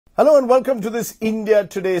Hello and welcome to this India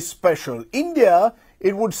Today special. India,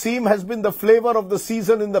 it would seem, has been the flavor of the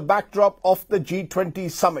season in the backdrop of the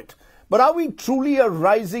G20 summit. But are we truly a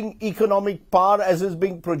rising economic power as is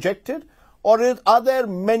being projected? Or are there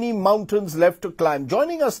many mountains left to climb?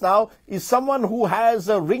 Joining us now is someone who has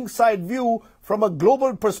a ringside view from a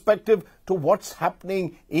global perspective to what's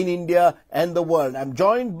happening in India and the world. I'm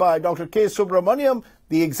joined by Dr. K. Subramanian,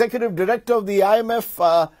 the Executive Director of the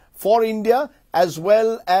IMF for India, as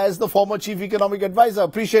well as the former Chief Economic Advisor.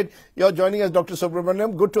 Appreciate your joining us, Dr.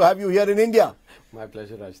 Subramanian. Good to have you here in India. My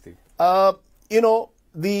pleasure, Rajdeep.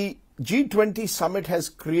 The G20 summit has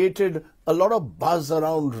created a lot of buzz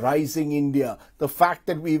around rising India. The fact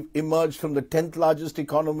that we've emerged from the 10th largest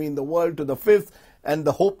economy in the world to the 5th, and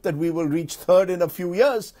the hope that we will reach 3rd in a few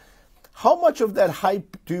years. How much of that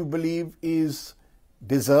hype do you believe is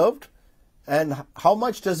deserved? And how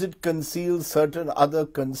much does it conceal certain other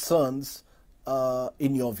concerns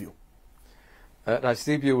in your view?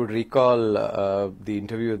 Rajdeep, you would recall the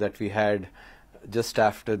interview that we had just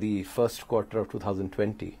after the first quarter of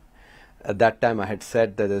 2020. At that time, I had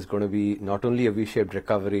said that there's going to be not only a V-shaped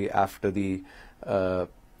recovery after the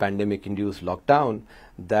pandemic-induced lockdown,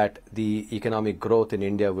 that the economic growth in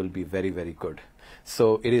India will be very, very good.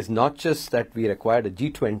 So it is not just that we required a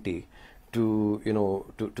G20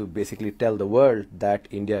 to basically tell the world that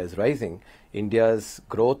India is rising. India's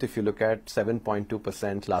growth, if you look at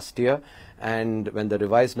 7.2% last year, and when the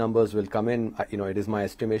revised numbers will come in, it is my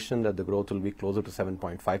estimation that the growth will be closer to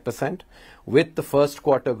 7.5%. With the first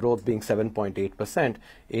quarter growth being 7.8%,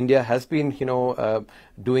 India has been,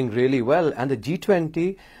 doing really well. And the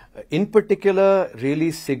G20, in particular,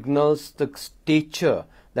 really signals the stature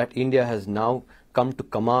that India has now come to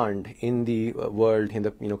command in the world, in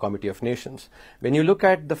the Committee of Nations. When you look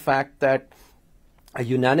at the fact that a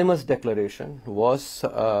unanimous declaration was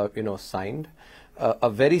signed, a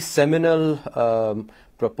very seminal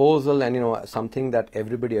proposal, and something that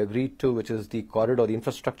everybody agreed to, which is the corridor, the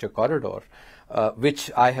infrastructure corridor,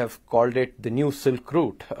 which I have called it the new Silk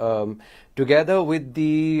Route, together with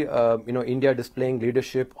the India displaying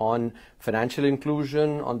leadership on financial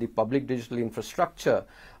inclusion, on the public digital infrastructure,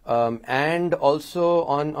 and also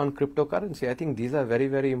on cryptocurrency. I think these are very,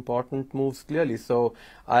 very important moves, clearly. So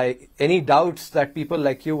any doubts that people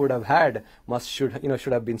like you would have had should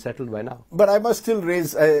have been settled by now. But I must still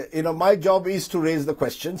raise, my job is to raise the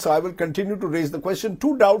question. So I will continue to raise the question.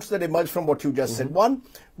 Two doubts that emerge from what you just said. One,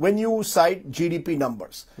 when you cite GDP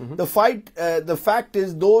numbers, the fact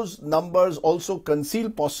is those numbers also conceal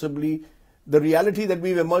possibly the reality that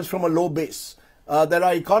we've emerged from a low base. There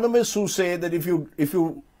are economists who say that if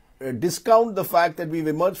you discount the fact that we've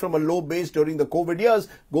emerged from a low base during the COVID years,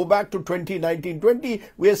 go back to 2019-20,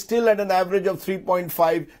 we are still at an average of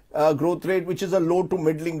 3.5 growth rate, which is a low to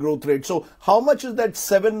middling growth rate. So how much is that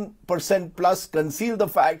 7% plus conceal the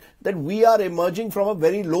fact that we are emerging from a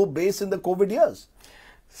very low base in the COVID years?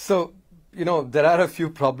 So, there are a few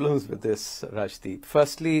problems with this, Rajdeep.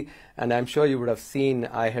 Firstly, and I'm sure you would have seen,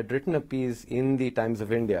 I had written a piece in the Times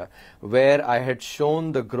of India where I had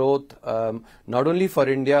shown the growth not only for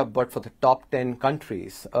India but for the top 10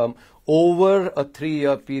 countries over a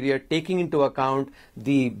 3-year period, taking into account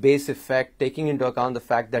the base effect, taking into account the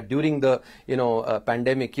fact that during the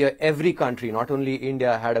pandemic year, every country, not only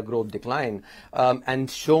India, had a growth decline, and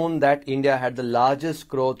shown that India had the largest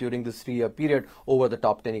growth during this 3-year period over the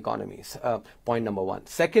top 10 economies. Point number one.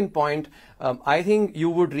 Second point, I think you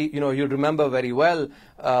would you'd remember very well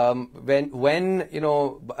when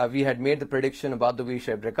we had made the prediction about the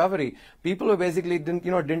V-shaped recovery, people who basically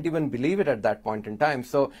didn't even believe it at that point in time.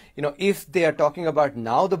 So if they are talking about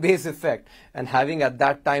now the base effect, and having at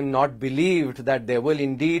that time not believed that there will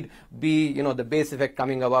indeed be the base effect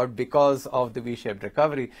coming about because of the V-shaped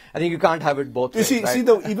recovery, I think you can't have it both ways. You see,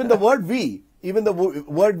 even the word V. Even the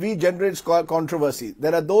word V generates controversy.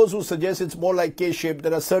 There are those who suggest it's more like K-shaped.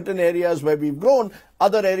 There are certain areas where we've grown,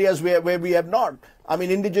 other areas where we have not. I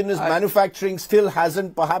mean, indigenous manufacturing still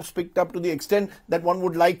hasn't perhaps picked up to the extent that one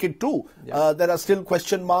would like it to. Yeah. There are still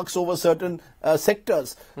question marks over certain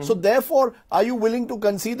sectors. So therefore, are you willing to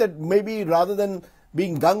concede that maybe rather than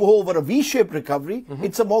being gung-ho over a V-shaped recovery,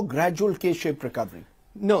 it's a more gradual K-shaped recovery?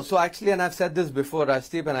 No, so actually, and I've said this before,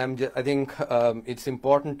 Rajdeep, and I think it's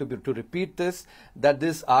important to repeat this, that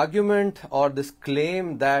this argument or this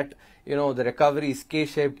claim that the recovery is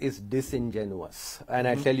K-shaped is disingenuous, and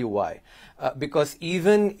I'll tell you why. Because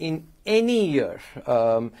even in any year,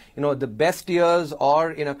 the best years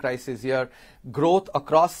or in a crisis year, growth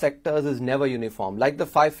across sectors is never uniform. Like the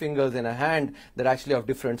 5 fingers in a hand, they're actually of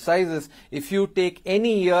different sizes. If you take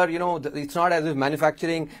any year, it's not as if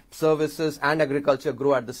manufacturing, services and agriculture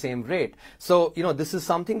grow at the same rate. So, this is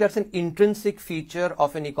something that's an intrinsic feature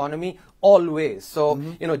of an economy always. So,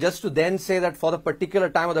 just to then say that for the particular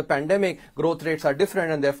time of the pandemic, growth rates are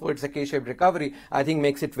different and therefore it's a K-shaped recovery, I think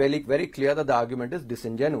makes it very, very clear that the argument is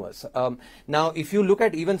disingenuous. Now, if you look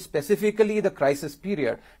at even specifically the crisis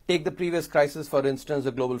period, take the previous crisis, for instance,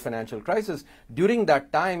 the global financial crisis. During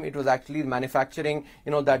that time, it was actually manufacturing,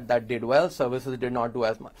 that did well. Services did not do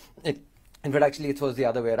as much. In fact, actually, it was the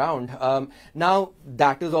other way around. Now,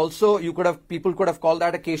 that is also, people could have called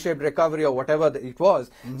that a K-shaped recovery or whatever it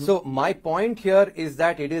was. So my point here is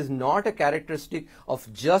that it is not a characteristic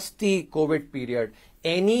of just the COVID period.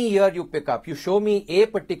 Any year you pick up, you show me a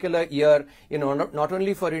particular year, not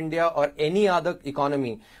only for India or any other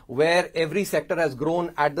economy where every sector has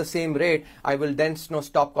grown at the same rate, I will then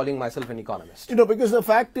stop calling myself an economist. Because the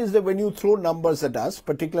fact is that when you throw numbers at us,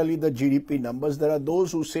 particularly the GDP numbers, there are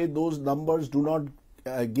those who say those numbers do not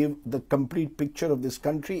give the complete picture of this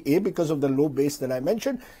country, A, because of the low base that I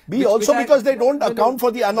mentioned, B, also because they don't account for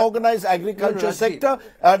the unorganized agriculture sector,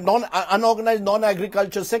 unorganized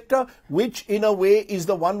non-agriculture sector, which in a way is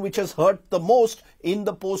the one which has hurt the most in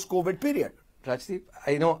the post-COVID period. Rajdeep,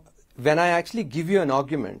 when I actually give you an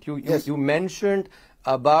argument, you mentioned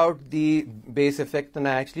about the base effect and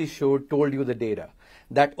I actually told you the data.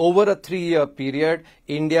 That over a 3-year period,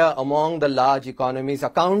 India, among the large economies,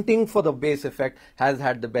 accounting for the base effect, has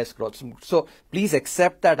had the best growth. So please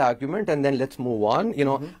accept that argument and then let's move on.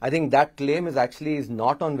 I think that claim is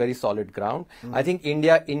not on very solid ground. I think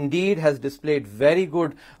India indeed has displayed very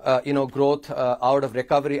good, growth out of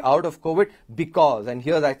recovery, out of COVID because, and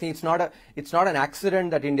here I think it's not an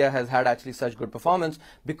accident that India has had actually such good performance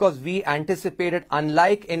because we anticipated,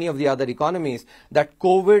 unlike any of the other economies, that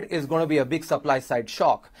COVID is going to be a big supply side shock.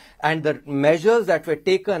 And the measures that were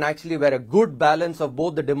taken actually were a good balance of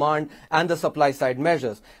both the demand and the supply side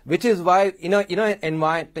measures, which is why in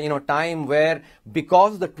my time where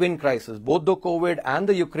because the twin crisis, both the COVID and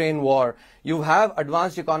the Ukraine war, you have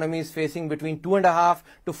advanced economies facing between 2.5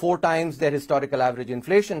 to 4 times their historical average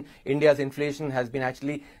inflation. India's inflation has been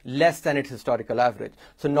actually less than its historical average.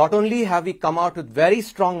 So not only have we come out with very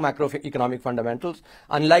strong macroeconomic fundamentals,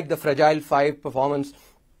 unlike the fragile 5 performance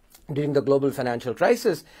during the global financial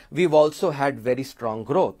crisis, we've also had very strong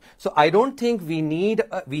growth. So I don't think we needed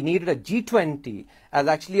a G20 as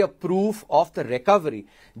actually a proof of the recovery.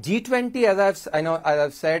 G20, as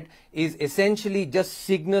I've said, is essentially just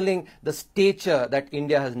signaling the stature that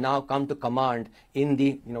India has now come to command in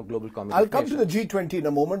the global community. I'll come to the G20 in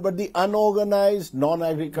a moment, but the unorganized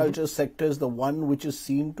non-agriculture sector is the one which is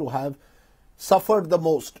seen to have suffered the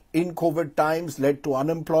most in COVID times, led to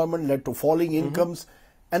unemployment, led to falling incomes.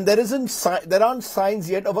 And there aren't signs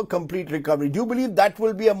yet of a complete recovery. Do you believe that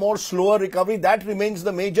will be a more slower recovery? That remains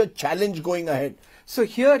the major challenge going ahead. So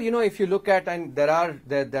here, if you look at, and there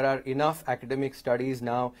are enough academic studies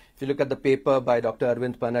now. If you look at the paper by Dr.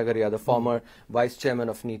 Arvind Panagaria, the former vice chairman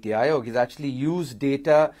of Niti Aayog, he's actually used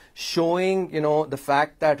data showing, the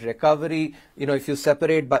fact that recovery, if you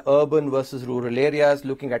separate by urban versus rural areas,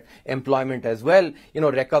 looking at employment as well,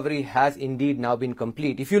 recovery has indeed now been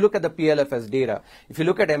complete. If you look at the PLFS data, if you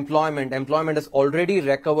look at employment has already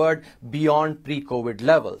recovered beyond pre-COVID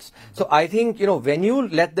levels. So I think, when you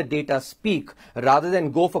let the data speak, rather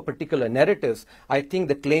than go for particular narratives, I think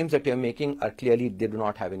the claims that you're making are clearly, they do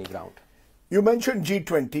not have any ground. You mentioned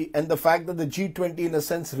G20 and the fact that the G20 in a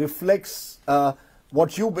sense reflects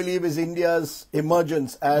what you believe is India's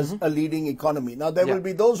emergence as a leading economy. Now there will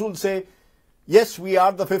be those who will say, yes, we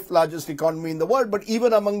are the 5th largest economy in the world, but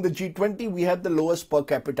even among the G20, we have the lowest per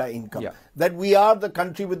capita income. That we are the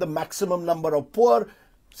country with the maximum number of poor.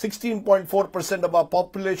 16.4% of our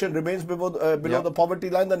population remains below the poverty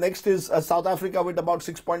line. The next is South Africa with about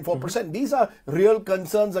 6.4%. These are real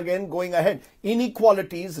concerns again going ahead.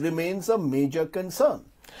 Inequalities remains a major concern.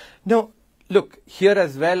 No, look, here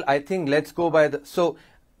as well, I think let's go by so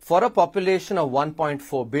for a population of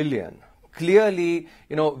 1.4 billion, clearly,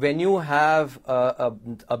 when you have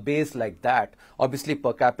a base like that, obviously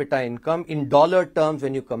per capita income in dollar terms,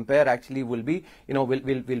 when you compare, actually will be,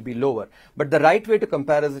 will be lower. But the right way to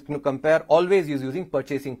compare is to compare always using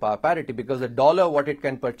purchasing power parity, because the dollar, what it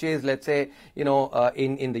can purchase, let's say, in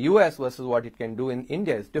the US versus what it can do in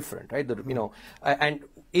India is different, right? And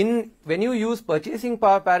when you use purchasing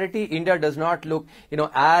power parity, India does not look,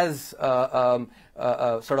 as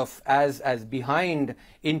as behind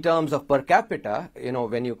in terms of per capita,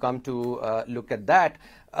 when you come to look at that,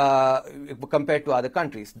 compared to other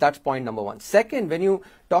countries. That's point number one. Second, when you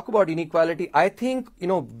talk about inequality, I think,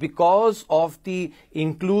 because of the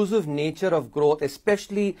inclusive nature of growth,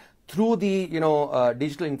 especially through the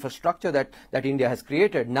digital infrastructure that India has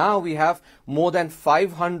created. Now we have more than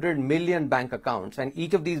 500 million bank accounts, and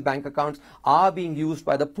each of these bank accounts are being used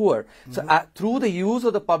by the poor. So through the use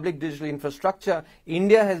of the public digital infrastructure,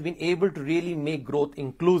 India has been able to really make growth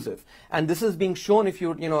inclusive. And this is being shown, if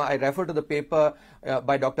I refer to the paper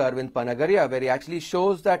by Dr. Arvind Panagaria, where he actually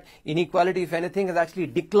shows that inequality, if anything, has actually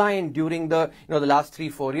declined during the last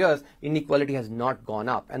 3-4 years. Inequality has not gone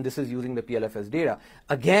up, and this is using the PLFS data.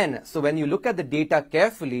 Again, so when you look at the data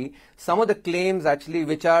carefully, some of the claims actually,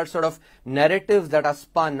 which are sort of narratives that are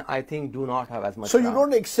spun, I think do not have as much. So you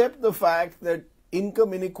don't accept the fact that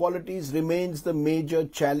income inequalities remains the major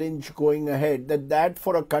challenge going ahead, that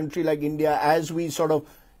for a country like India, as we sort of,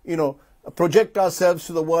 project ourselves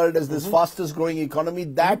to the world as this fastest growing economy,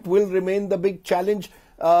 that will remain the big challenge.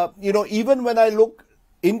 Even when I look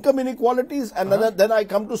income inequalities, and then I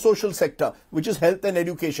come to social sector, which is health and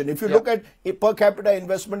education. If you look at per capita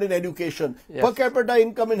investment in education, per capita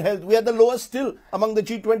income in health, we are the lowest still among the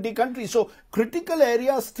G20 countries. So critical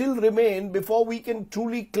areas still remain before we can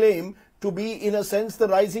truly claim to be, in a sense, the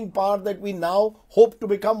rising power that we now hope to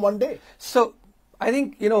become one day. So I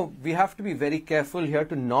think, we have to be very careful here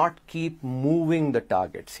to not keep moving the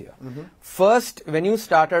targets here. First, when you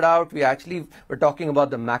started out, we actually were talking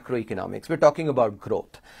about the macroeconomics. We're talking about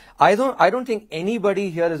growth. I don't think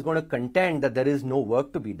anybody here is going to contend that there is no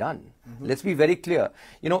work to be done. Let's be very clear.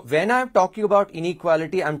 When I'm talking about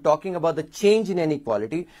inequality, I'm talking about the change in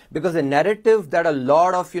inequality, because the narrative that a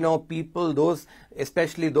lot of, people,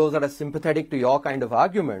 especially those that are sympathetic to your kind of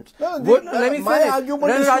arguments. Let me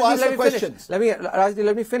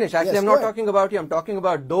finish. Actually, I'm not talking about you. I'm talking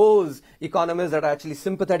about those economists that are actually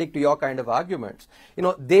sympathetic to your kind of arguments.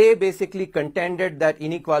 They basically contended that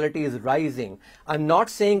inequality is rising. I'm not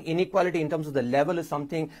saying inequality in terms of the level is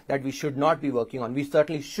something that we should not be working on. We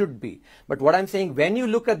certainly should be. But what I'm saying, when you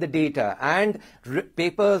look at the data and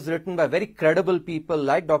papers written by very credible people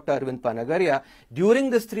like Dr. Arvind Panagaria, during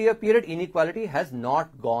this 3-year period, inequality has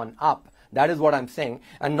not gone up. That is what I'm saying.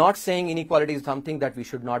 I'm not saying inequality is something that we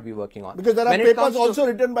should not be working on. Because there are papers also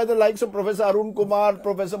written by the likes of Professor Arun Kumar,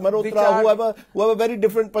 Professor Malhotra, who have a very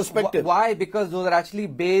different perspective. Why? Because those are actually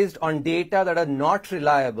based on data that are not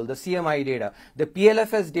reliable. The CMI data, the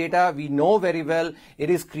PLFS data, we know very well. It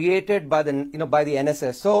is created by the by the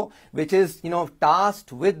NSSO, which is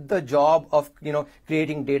tasked with the job of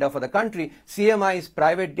creating data for the country. CMI is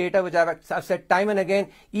private data, which I've said time and again.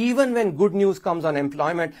 Even when good news comes on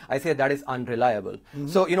employment, I say that is unreliable.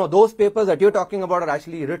 So, those papers that you're talking about are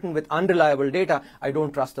actually written with unreliable data. I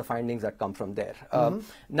don't trust the findings that come from there.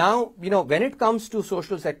 Now, when it comes to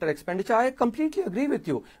social sector expenditure, I completely agree with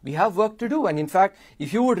you. We have work to do. And in fact,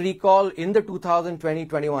 if you would recall, in the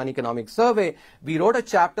 2020-21 economic survey, we wrote a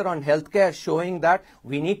chapter on healthcare showing that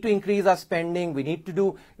we need to increase our spending. We need to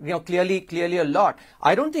do, clearly a lot.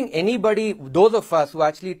 I don't think anybody, those of us who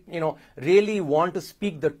actually, really want to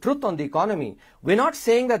speak the truth on the economy, we're not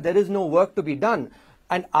saying that there is no work to be done.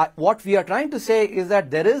 And what we are trying to say is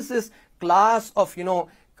that there is this class of,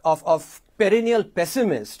 of perennial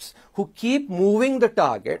pessimists who keep moving the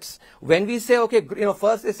targets. When we say, okay,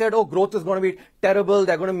 first they said, oh, growth is going to be terrible.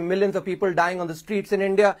 There are going to be millions of people dying on the streets in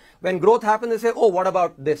India. When growth happens, they say, oh, what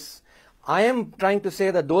about this? I am trying to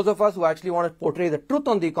say that those of us who actually want to portray the truth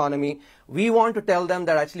on the economy, we want to tell them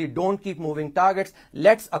that actually don't keep moving targets.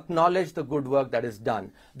 Let's acknowledge the good work that is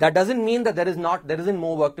done. That doesn't mean that there isn't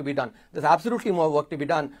more work to be done. There's absolutely more work to be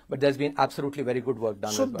done, but there's been absolutely very good work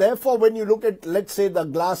done. So therefore, when you look at, let's say, the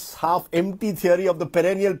glass half empty theory of the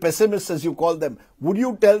perennial pessimists, as you call them, would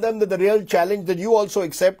you tell them that the real challenge that you also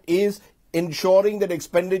accept is ensuring that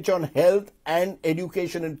expenditure on health and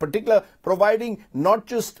education in particular, providing not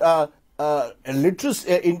just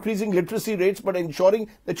increasing literacy rates, but ensuring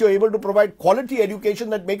that you're able to provide quality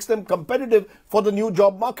education that makes them competitive for the new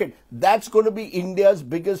job market? That's going to be India's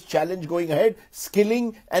biggest challenge going ahead,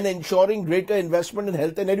 skilling and ensuring greater investment in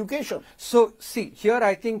health and education. So, see, here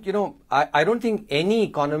I think, I don't think any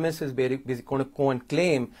economist is basically going to go and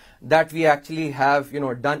claim that we actually have,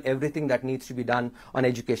 done everything that needs to be done on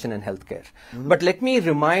education and healthcare. But let me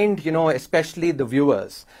remind, especially the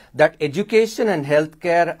viewers, that education and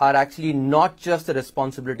healthcare are actually not just the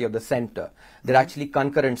responsibility of the center. They're actually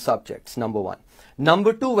concurrent subjects, number one.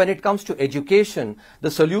 Number two, when it comes to education,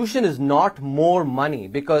 the solution is not more money,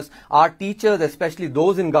 because our teachers, especially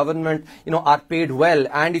those in government, are paid well.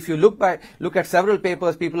 And if you look at several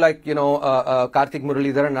papers, people like, Karthik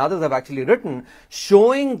Muralidharan and others have actually written,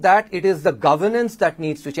 showing that it is the governance that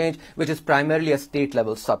needs to change, which is primarily a state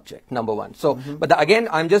level subject, number one. So, but again,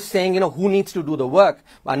 I'm just saying, who needs to do the work?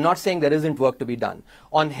 I'm not saying there isn't work to be done.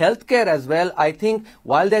 On healthcare as well, I think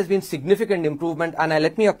while there's been significant improvement, and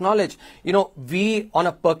let me acknowledge, we on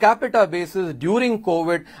a per capita basis during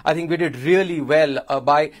COVID, I think we did really well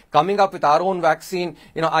by coming up with our own vaccine.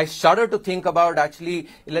 I shudder to think about actually,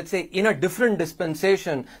 let's say, in a different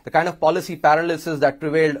dispensation, the kind of policy paralysis that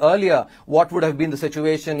prevailed earlier, what would have been the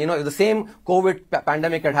situation? If the same COVID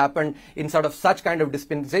pandemic had happened in sort of such kind of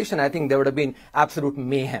dispensation, I think there would have been absolute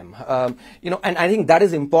mayhem. And I think that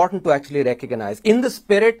is important to actually recognize. In the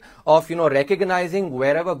spirit of, recognizing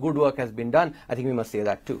wherever good work has been done, I think we must say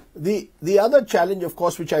that too. The other challenge, of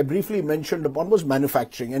course, which I briefly mentioned upon, was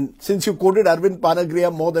manufacturing. And since you quoted Arvind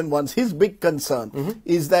Panagriya more than once, his big concern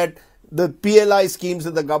is that the PLI schemes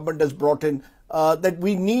that the government has brought in, that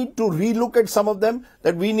we need to relook at some of them,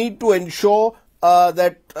 that we need to ensure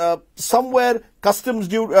that somewhere customs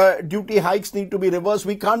duty hikes need to be reversed.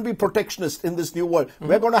 We can't be protectionist in this new world.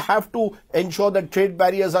 We're going to have to ensure that trade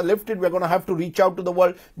barriers are lifted. We're going to have to reach out to the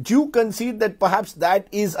world. Do you concede that perhaps that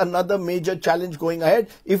is another major challenge going ahead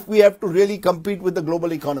if we have to really compete with the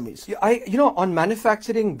global economies? Yeah, on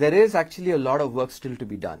manufacturing, there is actually a lot of work still to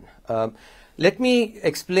be done. Let me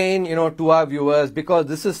explain, to our viewers, because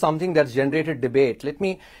this is something that's generated debate. Let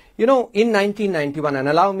me, in 1991, and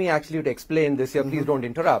allow me actually to explain this here, please don't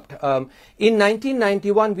interrupt. In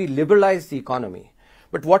 1991, we liberalized the economy.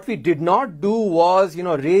 But what we did not do was,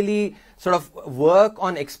 really sort of work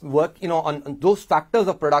on those factors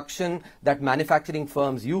of production that manufacturing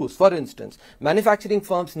firms use. For instance, manufacturing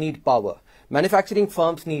firms need power. Manufacturing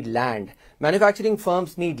firms need land. Manufacturing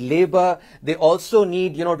firms need labor. They also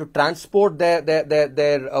need, to transport their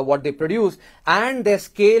what they produce, and their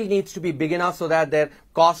scale needs to be big enough so that their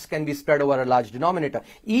costs can be spread over a large denominator.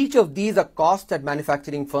 Each of these are costs that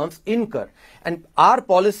manufacturing firms incur. And our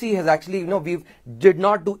policy has actually, we did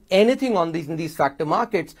not do anything on in these factor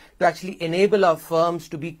markets to actually enable our firms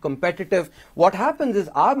to be competitive. What happens is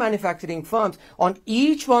our manufacturing firms, on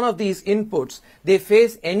each one of these inputs, they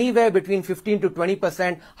face anywhere between 15 to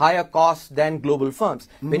 20% higher costs than global firms.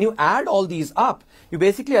 When you add all these up, you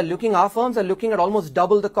basically our firms are looking at almost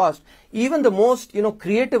double the cost. Even the most,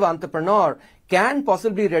 creative entrepreneur can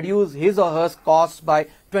possibly reduce his or her costs by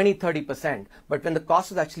 20-30%. But when the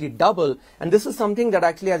cost is actually double, and this is something that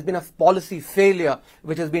actually has been a policy failure,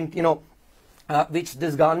 which has been, which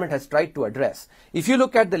this government has tried to address. If you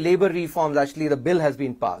look at the labor reforms, actually the bill has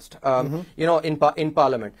been passed, in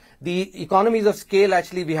Parliament. The economies of scale,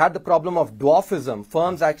 actually, we had the problem of dwarfism.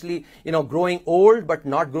 Firms actually, growing old but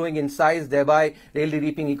not growing in size, thereby really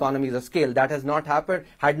reaping economies of scale. That has not happened.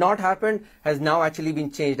 Had not happened, has now actually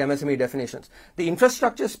been changed, MSME definitions. The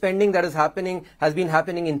infrastructure spending that is happening has been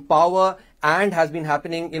happening in power and has been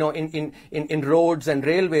happening, in roads and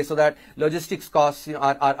railways, so that logistics costs,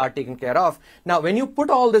 are taken care of. Now, when you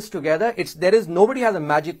put all this together, nobody has a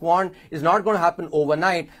magic wand. It's not going to happen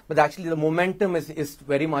overnight, but actually the momentum is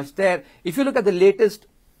very much there. If you look at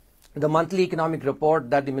the monthly economic report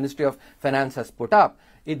that the Ministry of Finance has put up,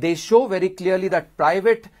 they show very clearly that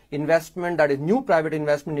private investment, that is new private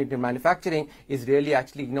investment into manufacturing, is really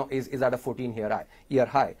actually, is at a 14-year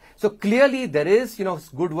high. So clearly there is,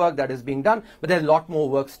 good work that is being done, but there's a lot more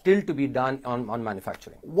work still to be done on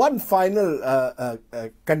manufacturing. One final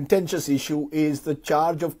contentious issue is the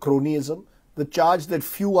charge of cronyism, the charge that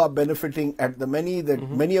few are benefiting at the many,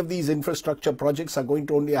 that many of these infrastructure projects are going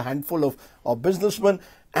to only a handful of businessmen,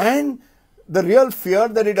 and the real fear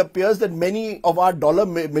that it appears that many of our dollar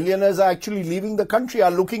millionaires are actually leaving the country,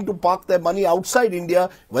 are looking to park their money outside India,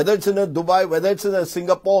 whether it's in a Dubai, whether it's in a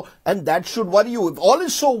Singapore, and that should worry you. If all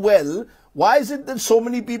is so well, why is it that so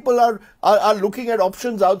many people are looking at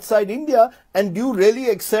options outside India? And do you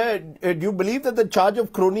really do you believe that the charge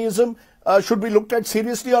of cronyism should be looked at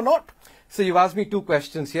seriously or not? So you've asked me two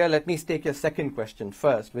questions here. Let me take your second question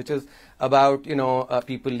first, which is about,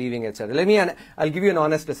 people leaving, etc. I'll give you an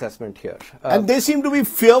honest assessment here. And they seem to be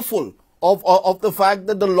fearful of the fact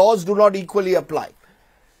that the laws do not equally apply.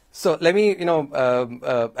 So let me,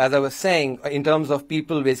 as I was saying, in terms of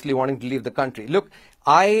people basically wanting to leave the country. Look,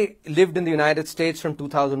 I lived in the United States from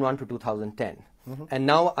 2001 to 2010. And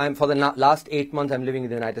now for the last 8 months, I'm living in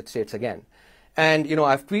the United States again. And,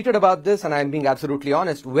 I've tweeted about this, and I'm being absolutely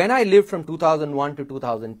honest. When I lived from 2001 to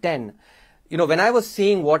 2010, when I was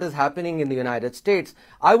seeing what is happening in the United States,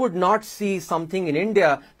 I would not see something in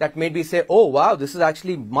India that made me say, oh wow, this is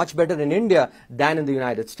actually much better in India than in the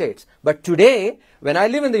United States. But today, when I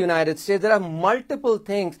live in the United States, there are multiple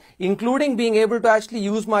things, including being able to actually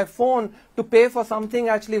use my phone to pay for something,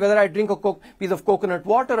 actually, whether I drink a piece of coconut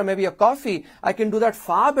water or maybe a coffee. I can do that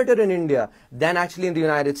far better in India than actually in the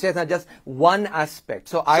United States, and just one aspect.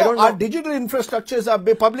 So I don't know. Our digital infrastructures are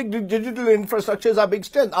public digital infrastructures are big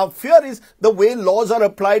strength. Our fear is the way laws are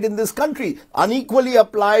applied in this country, unequally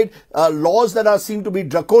applied, laws that are seen to be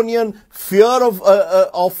draconian, fear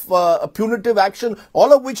of punitive action,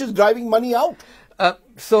 all of which is driving money out.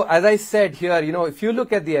 So as I said here, if you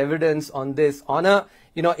look at the evidence on this,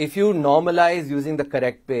 if you normalize using the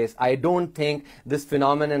correct base, I don't think this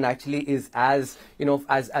phenomenon actually is as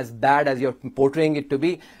bad as you're portraying it to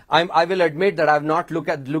be. I will admit that I've not looked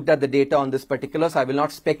at the data on this particular, so I will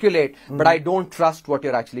not speculate, but I don't trust what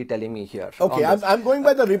you're actually telling me here. Okay, I'm going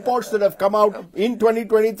by the reports that have come out. In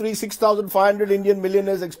 2023, 6,500 Indian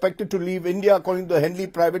millionaires expected to leave India, according to the Henley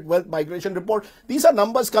Private Wealth Migration Report. These are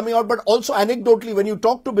numbers coming out, but also anecdotally, when you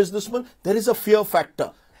talk to businessmen, there is a fear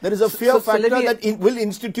factor. There is a fear factor that will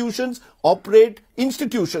institutions operate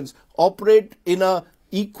in a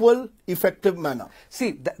equal, effective manner.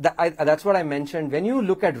 See, that's what I mentioned. When you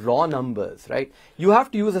look at raw numbers, right, you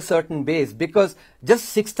have to use a certain base, because just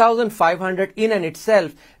 6,500 in and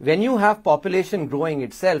itself, when you have population growing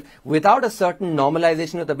itself, without a certain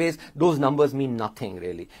normalization of the base, those numbers mean nothing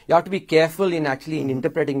really. You have to be careful in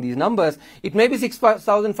interpreting these numbers. It may be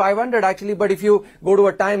 6,500 actually, but if you go to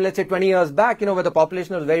a time, let's say 20 years back, where the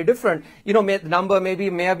population was very different, the number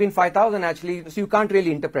may have been 5,000 actually, so you can't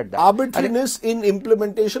really interpret that. Arbitrariness in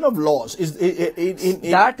implementation of laws.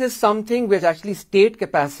 That is something which actually state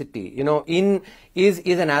capacity,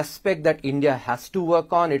 is an aspect that India has to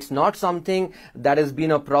work on. It's not something that has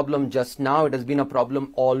been a problem just now. It has been a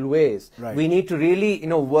problem always. Right. We need to really,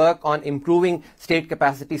 work on improving state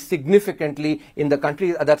capacity significantly in the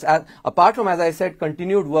country. That's apart from, as I said,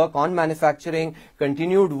 continued work on manufacturing,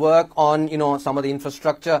 continued work on, some of the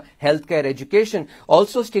infrastructure, healthcare, education.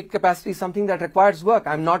 Also, state capacity is something that requires work.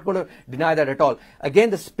 I'm not going to deny that at all. Again,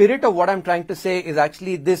 the spirit of what I'm trying to say is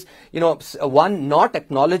actually this, one, not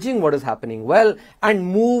acknowledging what is happening well, and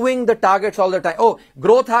moving the targets all the time. Oh,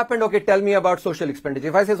 growth happened, okay, tell me about social expenditure.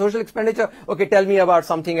 If I say social expenditure, okay, tell me about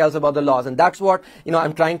something else, about the laws. And that's what,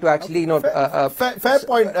 I'm trying to actually, fair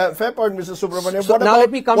point, Mr. Subramanian. So now let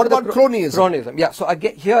me come what to about cronyism? Cronyism, yeah. So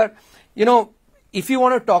again, here, if you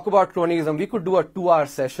want to talk about cronyism, we could do a 2-hour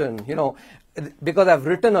session, because I've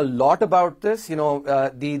written a lot about this,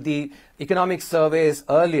 the economic surveys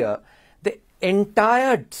earlier.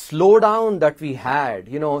 Entire slowdown that we had,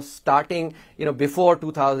 starting, before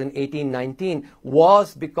 2018-19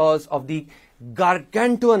 was because of the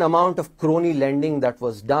gargantuan amount of crony lending that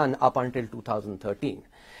was done up until 2013.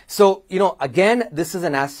 So, again, this is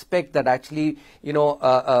an aspect that actually,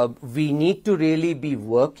 we need to really be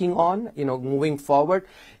working on, moving forward.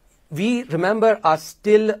 We, remember, are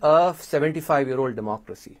still a 75-year-old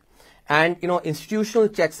democracy. And, institutional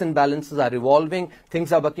checks and balances are evolving.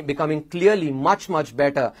 Things are becoming clearly much, much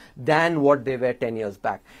better than what they were 10 years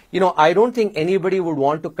back. I don't think anybody would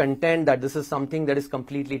want to contend that this is something that is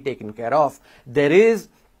completely taken care of. There is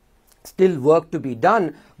still work to be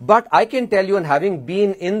done, but I can tell you, and having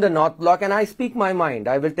been in the North Block, and I speak my mind,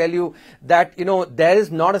 I will tell you that, there is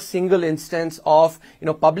not a single instance of,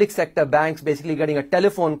 public sector banks basically getting a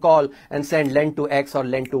telephone call and saying lend to X or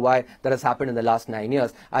lend to Y that has happened in the last 9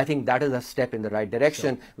 years. I think that is a step in the right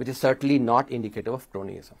direction, which is certainly not indicative of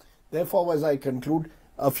cronyism. Therefore, as I conclude,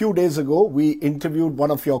 a few days ago, we interviewed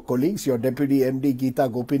one of your colleagues, your Deputy MD,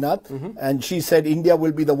 Geeta Gopinath, and she said India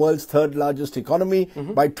will be the world's third largest economy.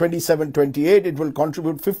 By 27-28, it will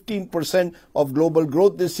contribute 15% of global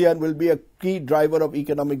growth this year and will be a key driver of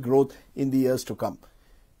economic growth in the years to come.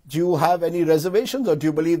 Do you have any reservations, or do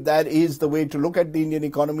you believe that is the way to look at the Indian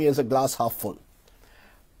economy, as a glass half full?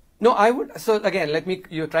 No, I would. So again,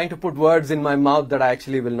 you're trying to put words in my mouth that I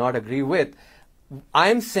actually will not agree with.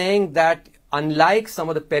 I'm saying that, unlike some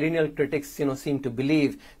of the perennial critics, seem to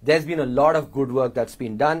believe, there's been a lot of good work that's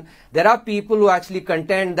been done. There are people who actually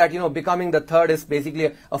contend that, becoming the third is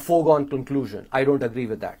basically a foregone conclusion. I don't agree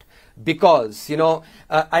with that. Because,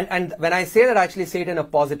 and when I say that, I actually say it in a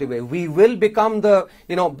positive way. We will become the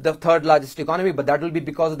third largest economy, but that will be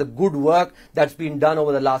because of the good work that's been done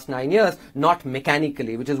over the last 9 years, not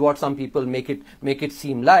mechanically, which is what some people make it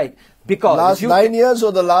seem like. Because last 9 years,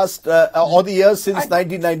 or the last, or the years since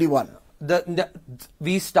 1991?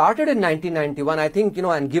 we started in 1991, I think, and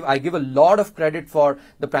I give a lot of credit for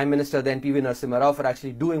the Prime Minister then, P.V. Narasimha Rao, for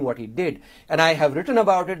actually doing what he did. And I have written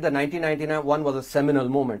about it, that 1991 was a seminal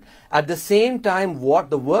moment. At the same time,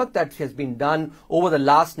 the work that has been done over the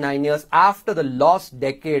last 9 years after the lost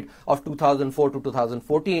decade of 2004 to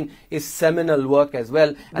 2014 is seminal work as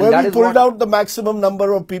well. And where we pulled out the maximum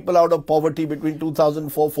number of people out of poverty between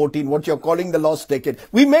 2004-14, what you're calling the lost decade.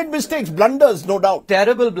 We made mistakes, blunders, no doubt.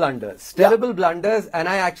 Terrible blunders, blunders. And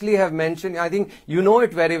I actually have mentioned, I think you know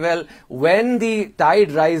it very well, when the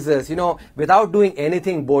tide rises, without doing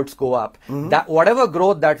anything, boats go up. That whatever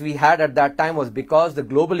growth that we had at that time was because the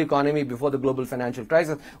global economy before the global financial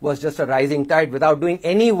crisis was just a rising tide. Without doing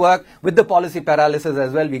any work, with the policy paralysis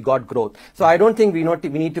as well, we got growth. So I don't think we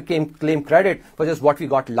need to claim credit for just what we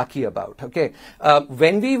got lucky about. Okay,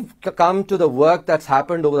 when we come to the work that's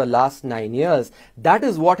happened over the last 9 years, that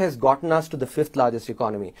is what has gotten us to the 5th largest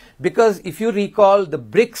economy. Because if you recall the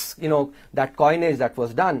BRICS, that coinage that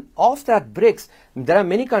was done, of that BRICS, there are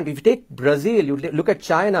many countries. If you take Brazil, you look at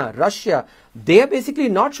China, Russia, they are basically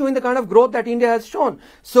not showing the kind of growth that India has shown.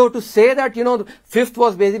 So to say that, the 5th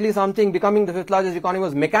was basically something, becoming the 5th largest economy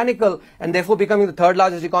was mechanical, and therefore becoming the 3rd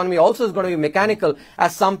largest economy also is going to be mechanical,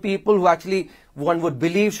 as some people who actually one would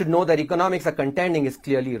believe should know that economics are contending, is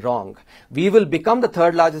clearly wrong. We will become the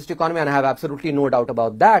 3rd largest economy, and I have absolutely no doubt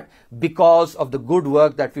about that, because of the good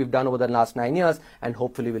work that we've done over the last 9 years, and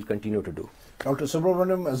hopefully will continue to do. Dr.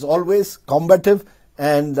 Subramanian, as always, combative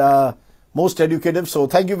and most educative. So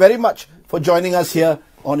thank you very much for joining us here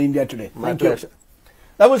on India Today. My pleasure.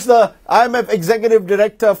 That was the IMF Executive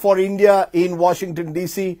Director for India in Washington,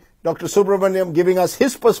 D.C., Dr. Subramanian, giving us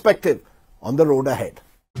his perspective on the road ahead.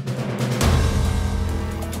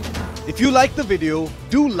 If you like the video,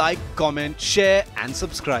 do like, comment, share and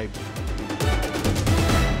subscribe.